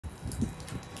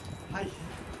Hi.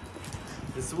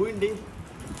 It's windy.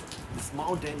 It's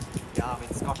mountain. Yeah, I'm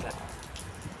in Scotland.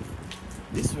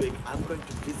 This week I'm going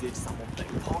to visit some of the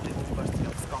important universities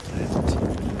of Scotland.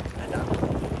 And I'm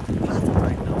in Glasgow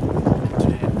right now. And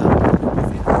today I'm going to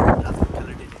visit Glasgow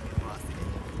Caledonian University.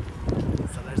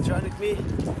 So let's join with me to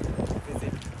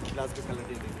visit Glasgow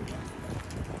Caledonian University.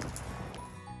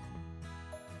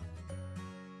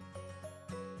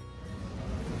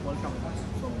 Welcome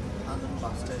from Buchanan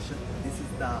Bus Station. This is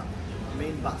the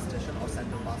main bus station or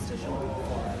central bus station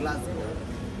for Glasgow.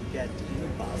 Get any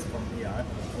bus from here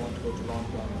if you want to go to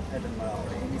London, Edinburgh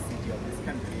or any city of this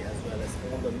country, as well as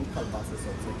all the local buses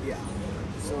also here.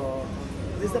 So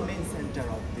this is the main center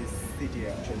of this city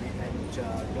actually, and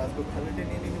Glasgow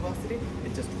Caledonian University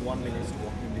is just 1 minute's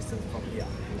walking distance from here,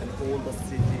 and all the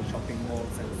city shopping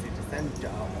malls and city center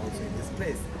are also in this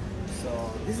place. So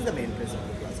this is the main place of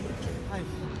the Glasgow actually. Hi.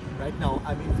 Right now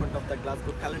I'm in front of the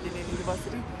Glasgow Caledonian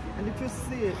University, and if you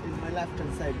see it in my left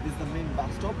hand side, this is the main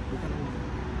bus stop,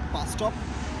 bus stop,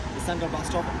 the central bus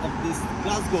stop of this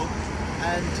Glasgow,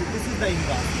 and this is the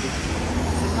university.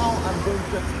 So now I'm going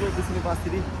to explore this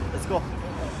university. Let's go.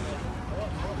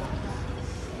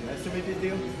 Nice to meet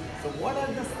you. So what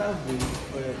are the services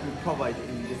you provide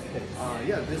in this place?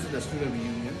 Yeah, this is the student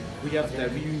reunion. We have the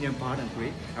reunion part and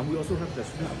grade, and we also have the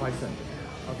student advice center.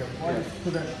 Okay, what is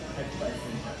student advice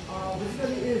center?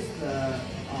 Basically, is the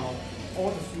all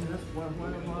the students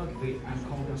whenever they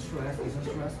encounter stress, exam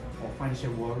stress, or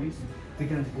financial worries, they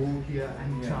can go here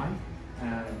anytime,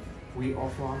 and we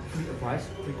offer free advice,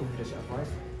 free communication advice,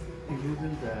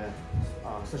 including the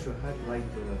sexual health, like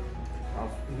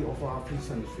we offer free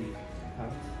sanitary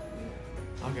health.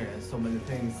 Okay, so many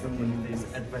things in this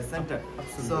advice center.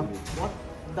 Absolutely. So what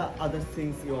the other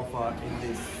things you offer in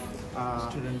this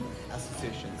student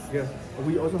associations? Yeah,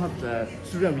 we also have the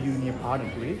student reunion part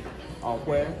and grade,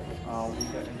 where we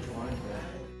can enjoy the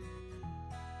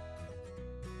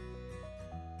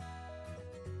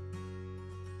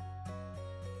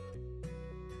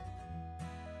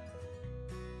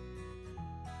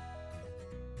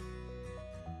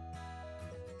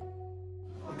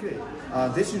Okay,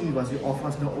 this university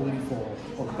offers not only for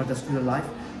better student life,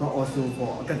 but also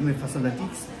for academic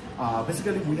facilities.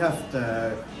 Basically, we have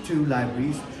the two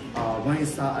libraries. One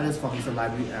is Alice Ferguson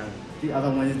library, and the other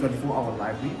one is 24-hour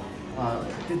library.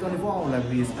 The 24-hour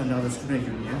library is another student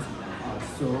union.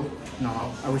 So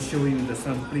now I will show you the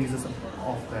some places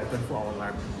of the 24-hour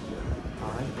library.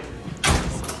 All right.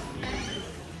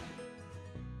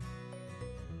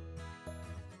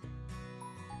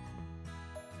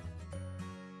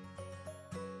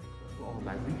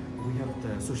 Library. We have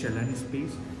the social learning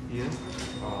space here,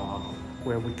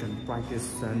 where we can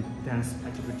practice and dance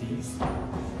activities,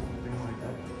 things like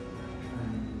that.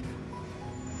 And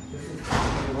this is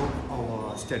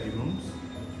our study rooms.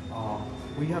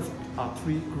 We have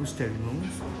 3 group study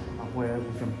rooms where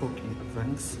we can book in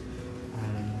advance.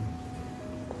 And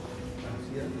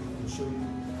here I'll show you.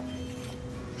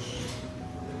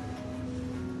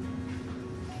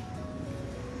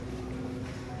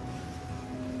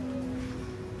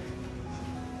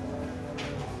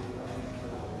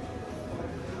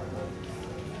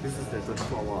 This is the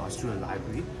 24-hour student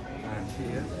library, and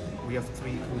here we have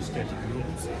 3 group study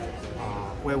rooms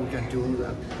where we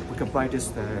can practice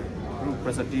the group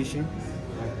presentation.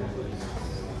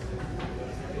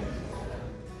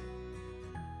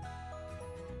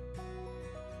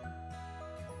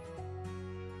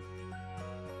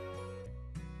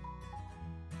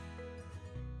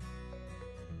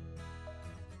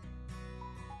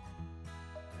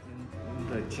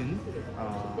 The gym,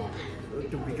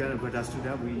 to become a better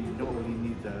student, we not only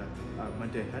need the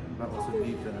mental health but also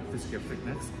need the physical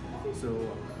fitness. So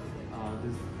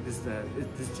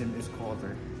this gym is called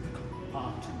the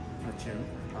Art Gym.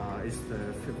 It's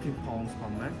the £15 per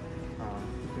month.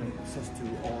 You can access to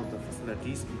all the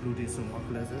facilities, including Zumba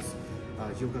classes,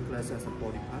 yoga classes, and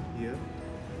body pump. Here,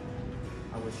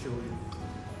 I will show you.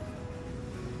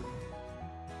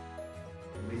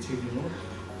 This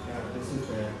is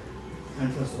the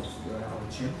entrance of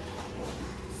our gym.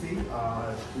 See,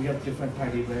 we have different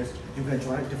timetables. You can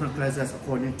join different classes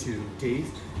according to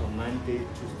days, from Monday,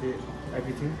 Tuesday,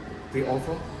 everything. We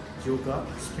offer yoga,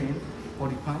 spin,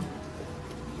 body pump.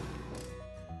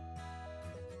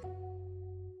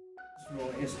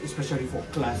 It's especially for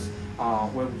class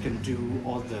where we can do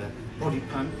all the body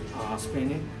pump,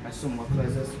 spinning, and some more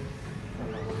classes.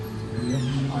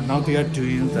 Now they are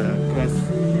doing the class.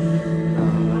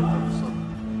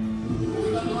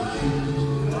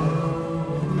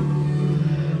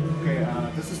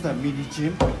 This is the mini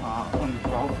gym on the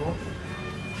ground floor.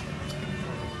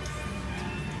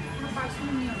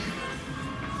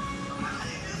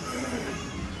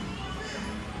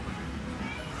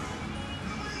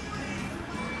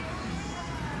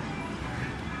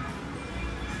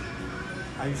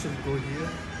 I usually go here,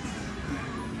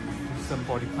 some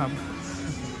body pump,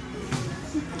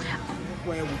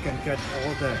 where we can get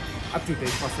all the up-to-date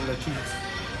facilities,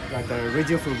 like the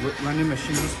radio for running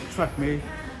machines, treadmill,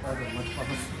 all the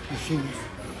multi-purpose machines.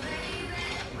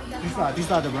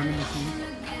 These are the running machines.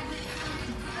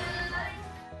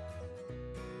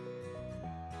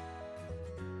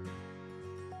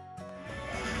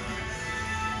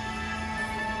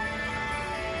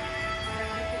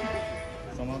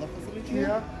 Some other facility?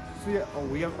 Here,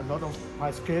 we have a lot of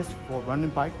bicycles for running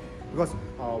bike because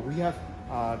we have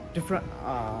different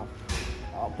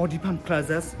body pump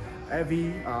classes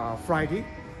every Friday,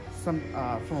 some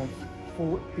from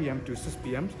 4 p.m. to 6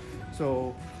 p.m.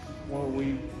 So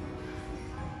we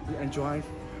enjoy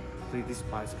this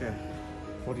bicycle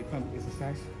body pump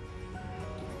exercise.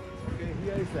 Okay,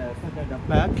 here is a Santander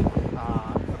bag.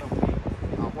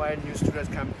 Where new students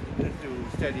come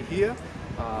to study here,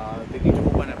 they need to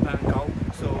open a bank account.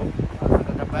 So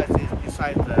Santander bag is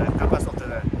inside the campus of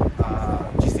the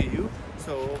GCU,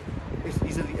 so it's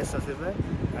easily accessible.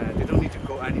 They don't need to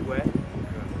go anywhere.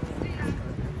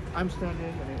 I'm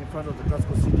standing in front of the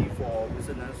Glasgow City for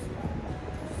Business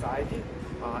Society.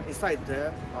 Inside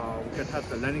there, we can have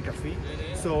the learning cafe,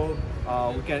 so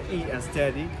we can eat and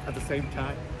study at the same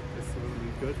time. It's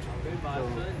really good. So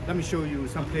let me show you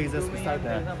some places inside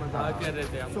there.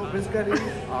 So basically,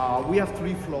 we have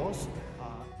 3 floors.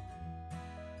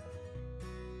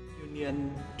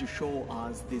 Union to show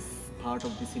us this part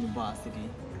of this university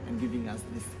and giving us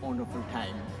this wonderful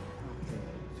time.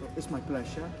 So it's my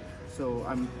pleasure. So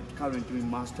I'm currently doing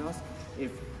masters.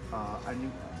 If any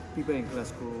people in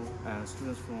Glasgow,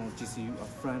 students from GCU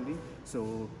are friendly,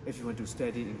 so if you want to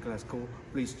study in Glasgow,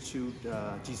 please choose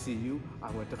GCU.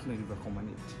 I will definitely recommend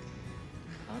it.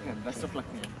 Okay, best of luck,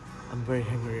 man. I'm very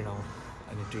hungry now.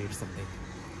 I need to eat something.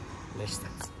 Let's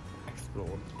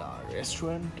explore the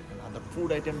restaurant and other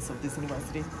food items of this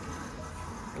university.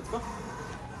 Let's go.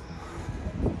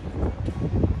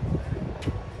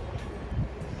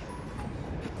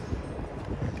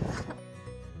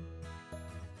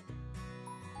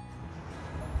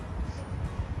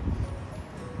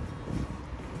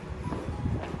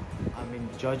 I'm in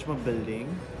Judgment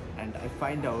building and I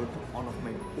find out one of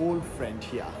my old friend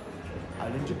here.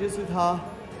 I'll introduce with her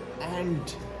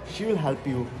and she will help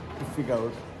you to figure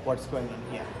out what's going on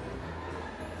here.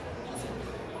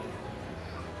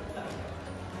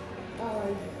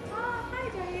 Hi. Hi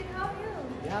Zahid, how are you?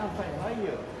 Yeah, I'm fine. How are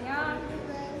you? Yeah, I'm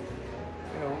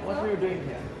good. What are you doing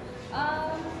here?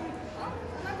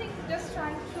 Nothing, just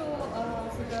trying to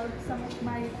figure out some of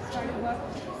my study work.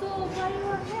 So why you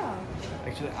are here?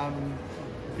 Actually, I'm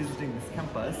visiting this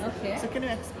campus. Okay. So can you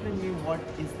explain me what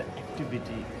is the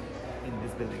activity in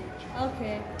this building?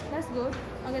 Okay, that's good.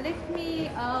 Okay, let me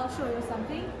show you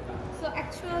something. So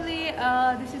actually,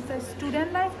 this is the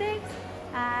student life day,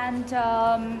 and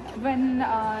when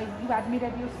you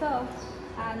admitted yourself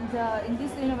and in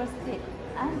this university,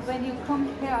 and when you come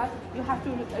here, you have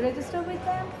to register with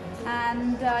them,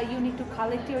 and you need to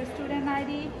collect your student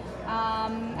ID,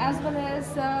 as well as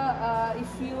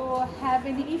if you have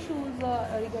any issues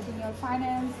regarding your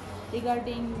finance,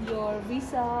 regarding your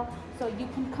visa, so you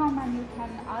can come and you can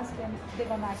ask them. They're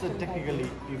gonna So actually technically,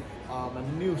 if I'm a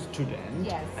new student,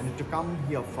 Yes. I need to come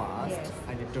here first. Yes.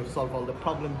 I need to solve all the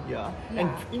problem here. Yeah. And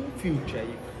in future,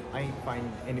 if I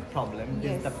find any problem,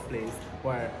 this is Yes. the place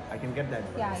where I can get that.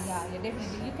 Yeah,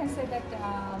 definitely. You can say that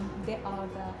they are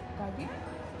the guardian,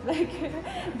 like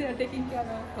they are taking care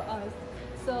of us.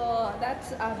 So that's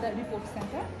the report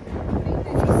center.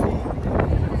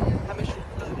 Hammership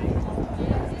building.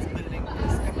 This building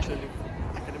is actually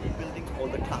academic building. All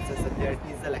the classes are there.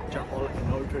 Is a lecture hall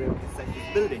and auditorium inside this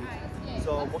building.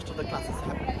 So most of the classes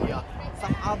happen here.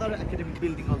 Some other academic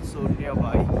building also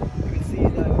nearby. You can see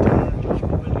the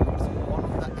Joshua building is one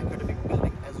of the academic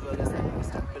building as well as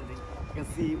administrative building. You can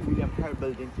see William Hare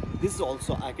building. This is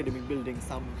also academic building.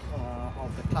 Some of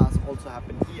the class also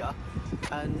happen here.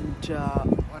 And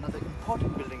another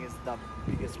important building is the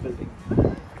biggest building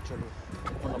actually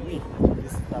in front of me.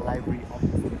 This is the library of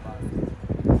this university.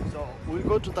 So we'll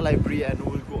go to the library and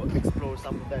we'll go explore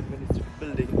some of the administrative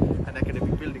building and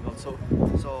academic building also.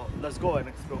 So let's go and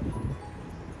explore.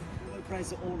 Nobel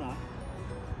Prize owner,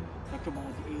 Dr.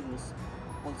 Mohamed Yunus,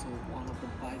 also one of the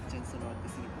Vice Chancellor of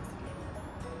this university.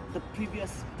 The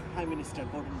previous Prime Minister,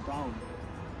 Gordon Brown,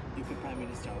 UK Prime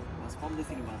Minister, was from this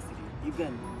university.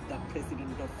 Even the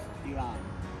President of Iran,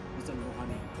 Hassan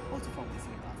Rouhani, also from this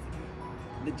university.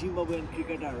 The Zimbabwean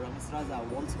cricketer Ramesh Raja,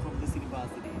 also from this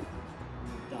university.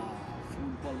 The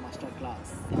football master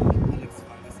class, Alex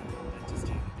Ferguson from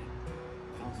Manchester United,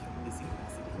 comes from this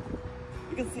university.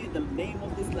 You can see the name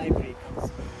of this library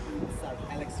comes from Sir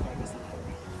Alex Ferguson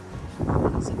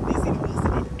Library. So this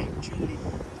university actually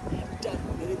have done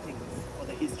many things for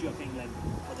the history of England,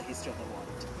 for the history of the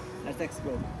world. Let's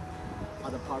explore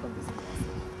other part of this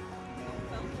university.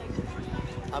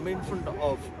 I'm in front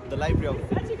of the library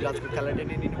of Glasgow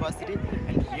Caledonian University,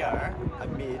 and here I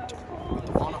meet with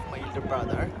one of my elder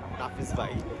brother, Nafis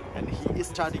Bhai, and he is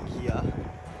studying here.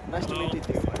 Nice to meet you.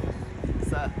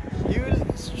 So he will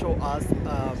show us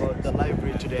about the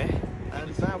library today, and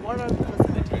what are the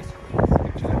facilities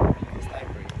actually in this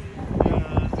library?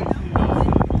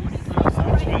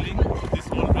 This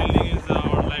whole building is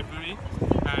our library,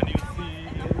 and you see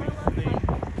its name,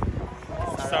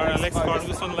 Sir Alex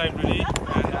Ferguson Library,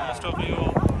 and most of you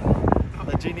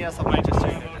The genius of might know Manchester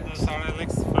about United. the Sir Alex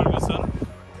Ferguson,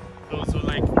 those who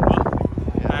like football.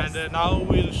 Yes. And now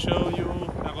we'll show you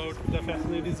about the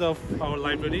facilities of our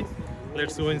library.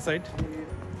 Let's go inside.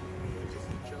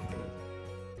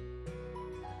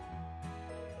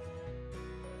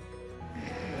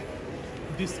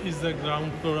 This is the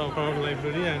ground floor of our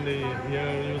library, and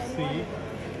here you see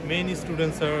many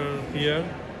students are here,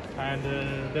 and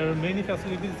there are many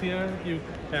facilities here.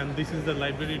 And this is the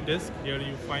library desk. Here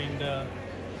you find a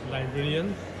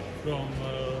librarian from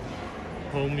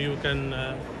whom you can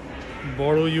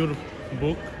borrow your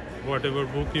book, whatever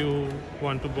book you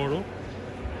want to borrow,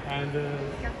 and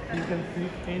you can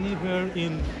sit anywhere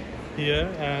in here.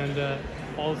 And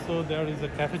also there is a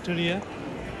cafeteria,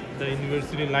 the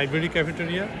university library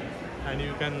cafeteria, and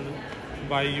you can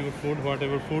buy your food,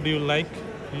 whatever food you like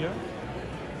here.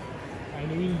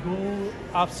 And we'll go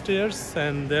upstairs,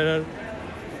 and there are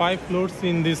 5 floors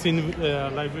in this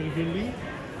library building.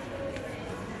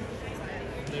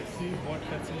 Let's see what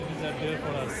facilities are there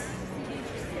for us.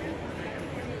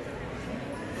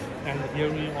 And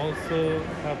here we also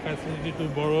have facility to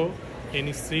borrow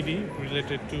any CD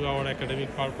related to our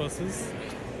academic purposes.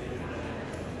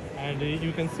 And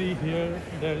you can see here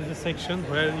there is a section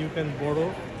where you can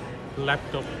borrow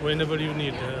laptop whenever you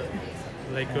need,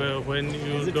 when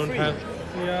you Is it don't free? have.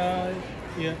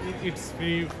 It's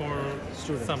free for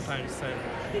Students. sometimes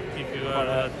if you are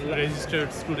a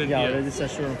registered student Yeah, here. register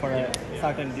student for a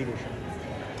certain duration.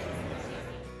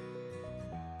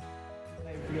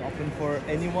 Library open for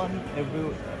anyone,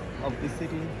 every of the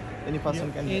city, any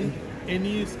person can.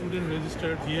 Any student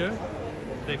registered here,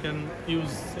 they can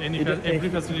use every He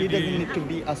facility. doesn't need to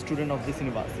be a student of this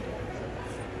university.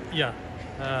 Yeah.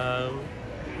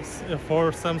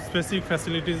 For some specific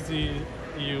facilities, you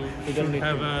don't should need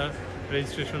have to. a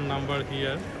registration number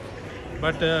here.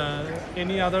 But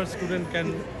any other student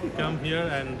can come here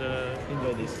and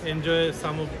Enjoy this. enjoy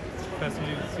some of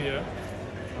facilities here.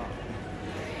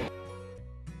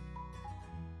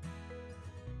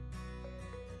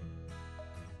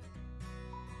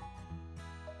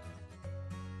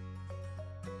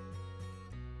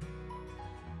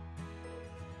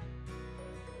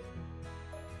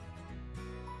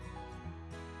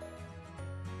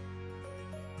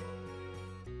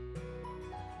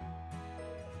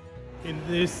 In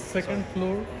this second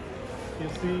floor, you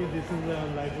see this is a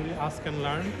library Ask and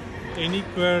Learn. Any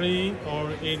query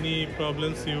or any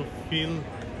problems you feel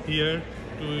here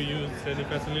to use any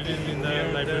facilities in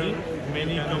the library,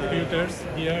 many computers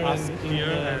here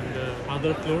and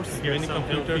other floors. Many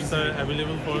computers are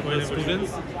available for the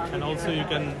students, and also you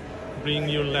can bring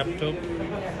your laptop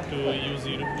to use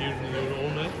your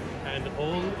own way. And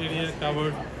all area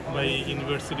covered by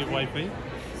university Wi-Fi,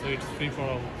 so it's free for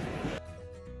all.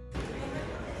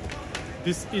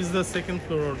 This is the second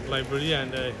floor of library,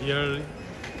 and here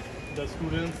the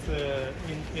students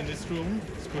in this room,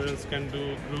 students can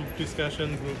do group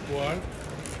discussion, group work,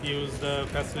 use the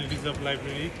facilities of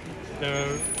library. There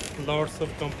are lots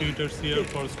of computers here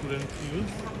for students to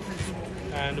use,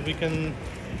 and we can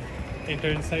enter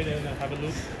inside and have a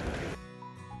look.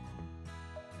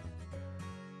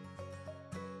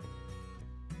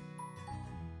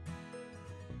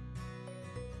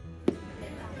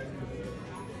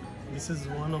 This is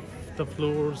one of the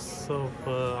floors of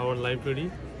our library,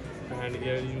 and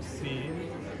here you see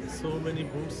so many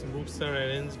books. Books are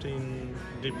arranged in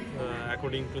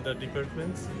according to the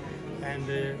departments, and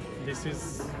this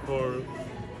is for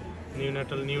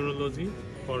neonatal neurology,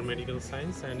 for medical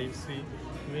science, and you see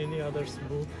many others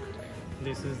book.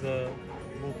 This is a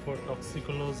book for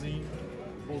toxicology,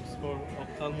 books for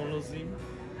ophthalmology,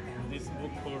 and this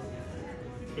book for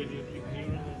pediatric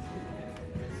neurology.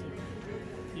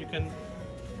 You can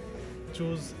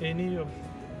choose any of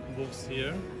books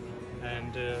here,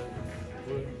 and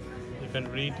you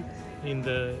can read in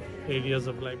the areas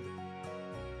of library.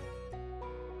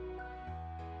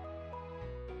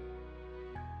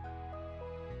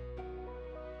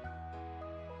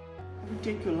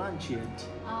 didn't take your lunch yet.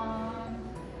 Yeah,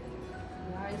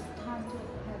 it's time to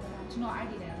have lunch. No, I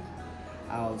didn't.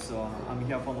 I'm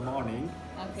here for the morning.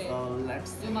 Okay. So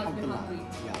let's You must have be the hungry.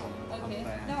 lunch. Yeah. I'm Okay,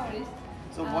 fine. no worries.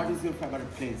 So what is your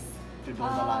favorite place to do the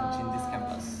lunch in this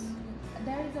campus?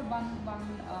 There is a one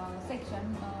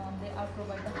section. They are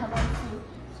provide the halal food,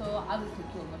 so I will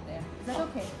take you over there. Is that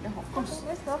okay? Yeah, of course. Okay,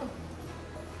 let's go.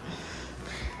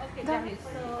 Okay, Zahid.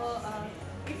 So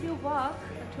if you walk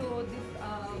to this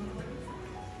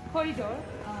corridor,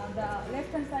 the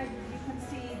left hand side you can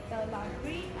see the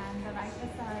library, and the right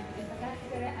hand side is the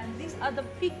cafeteria, and these are the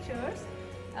pictures.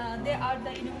 They are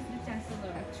the university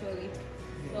chancellor actually.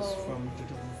 It's from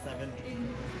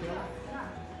 2017.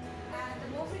 And the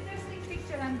most interesting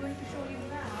picture I'm going to show you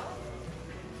now.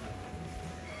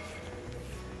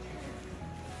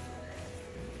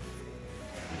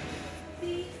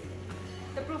 See,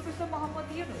 the Professor Muhammad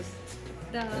Yunus,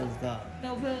 the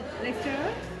Nobel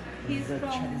lecturer. He's the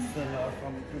from chancellor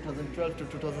from 2012 to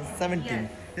 2017.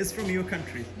 Yes. He's from your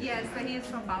country. yes, so he is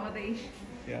from Bangladesh.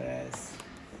 Yes.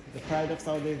 The pride of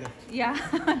South Asia. Yeah,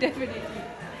 definitely.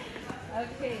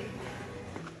 Okay.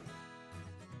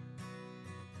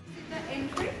 This is the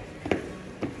entry.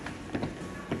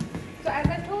 So as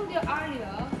I told you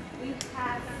earlier, we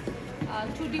have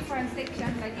two different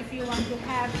sections. Like if you want to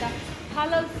have the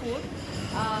halal food,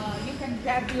 you can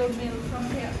grab your meal from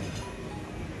here.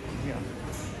 Yeah.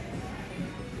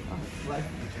 Right.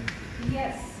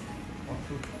 Yes.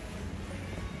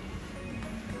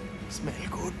 Smell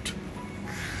good.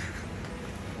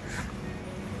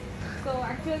 So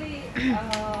actually,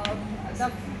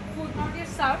 the food not yet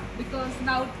served because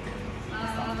now,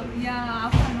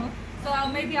 afternoon. So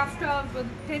maybe after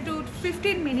 10 to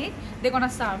 15 minutes, they're gonna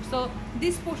serve. So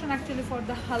this portion actually for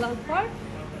the halal part,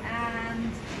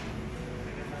 and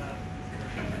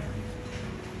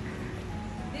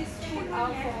this food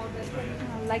are for the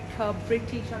traditional, like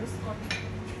British or Scottish.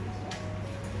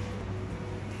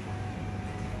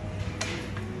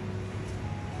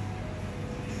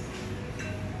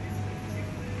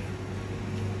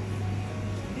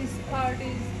 This part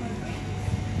is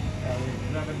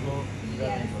Grab and go.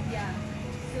 yes, yeah.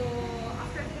 So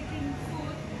after taking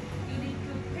food, you need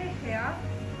to pay here.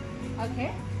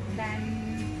 Okay. Then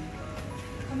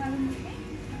come along with me.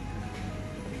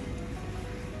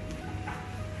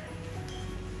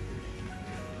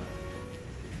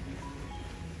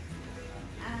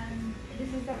 And this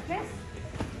is the place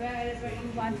wherever you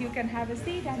want, you can have a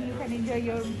seat and you can enjoy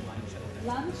your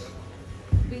lunch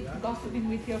with gossiping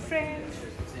with your friends,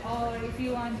 or if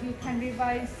you want, you can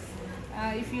revise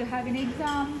if you have an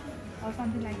exam or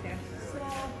something like that. So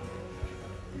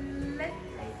let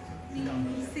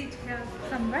me sit here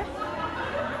somewhere.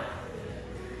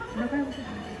 No, come.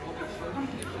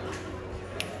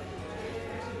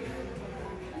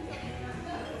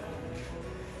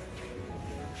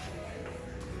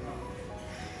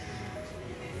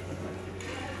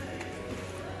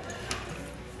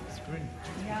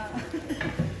 Yeah.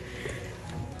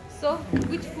 So,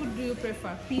 which food do you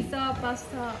prefer? Pizza,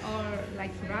 pasta, or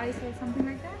like rice or something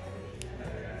like that?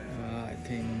 I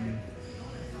think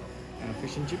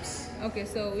fish and chips. Okay,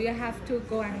 so we have to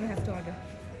go and we have to order.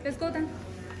 Let's go then.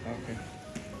 Okay.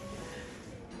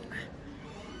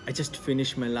 I just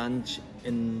finished my lunch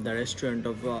in the restaurant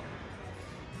of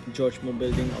George Moore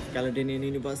building of Caledonian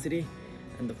University,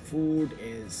 and the food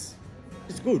is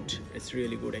good. It's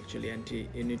really good actually, and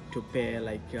you need to pay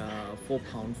like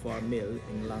 £4 for a meal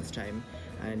in lunchtime,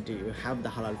 and you have the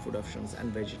halal food options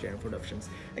and vegetarian food options.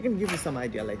 I can give you some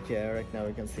idea, like right now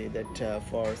you can see that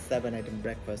for 7-item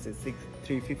breakfast is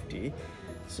 $3.50.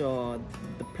 So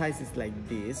the price is like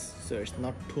this, so it's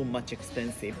not too much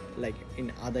expensive like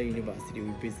in other university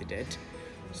we visited.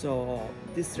 So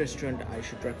this restaurant I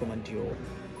should recommend you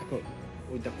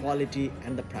with the quality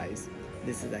and the price.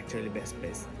 This is actually best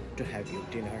place to have your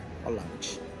dinner or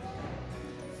lunch.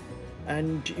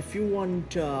 And if you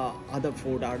want other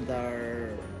food,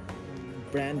 other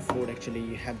brand food, actually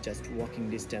you have just walking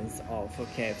distance of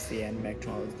KFC and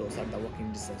McDonald's. Those are the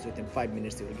walking distance. Within 5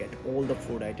 minutes you will get all the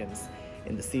food items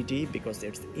in the city because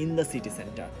it's in the city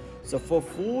center. So for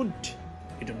food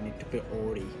you don't need to pay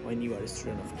ORI when you are a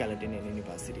student of Caledonian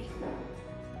University.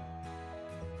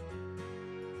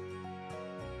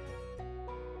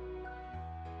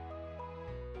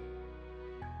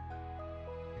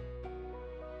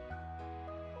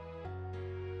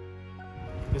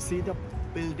 You see the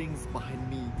buildings behind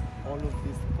me, all of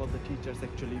this for the teachers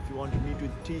actually. If you want to meet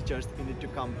with teachers, you need to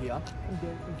come here. And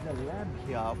there is a lab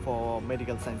here for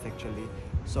medical science actually.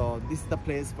 So this is the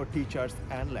place for teachers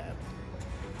and lab.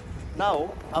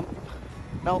 Now,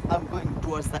 Now I'm going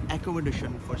towards the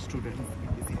accommodation for students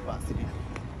in this university.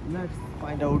 Let's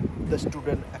find out the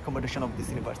student accommodation of this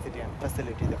university and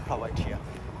facility they provide here.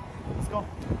 Let's go.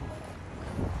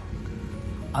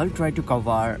 I'll try to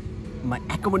cover my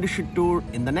accommodation tour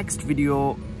in the next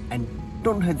video, and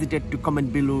don't hesitate to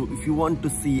comment below if you want to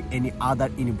see any other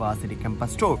university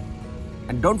campus tour.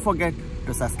 And don't forget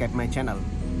to subscribe my channel.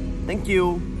 Thank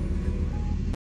you.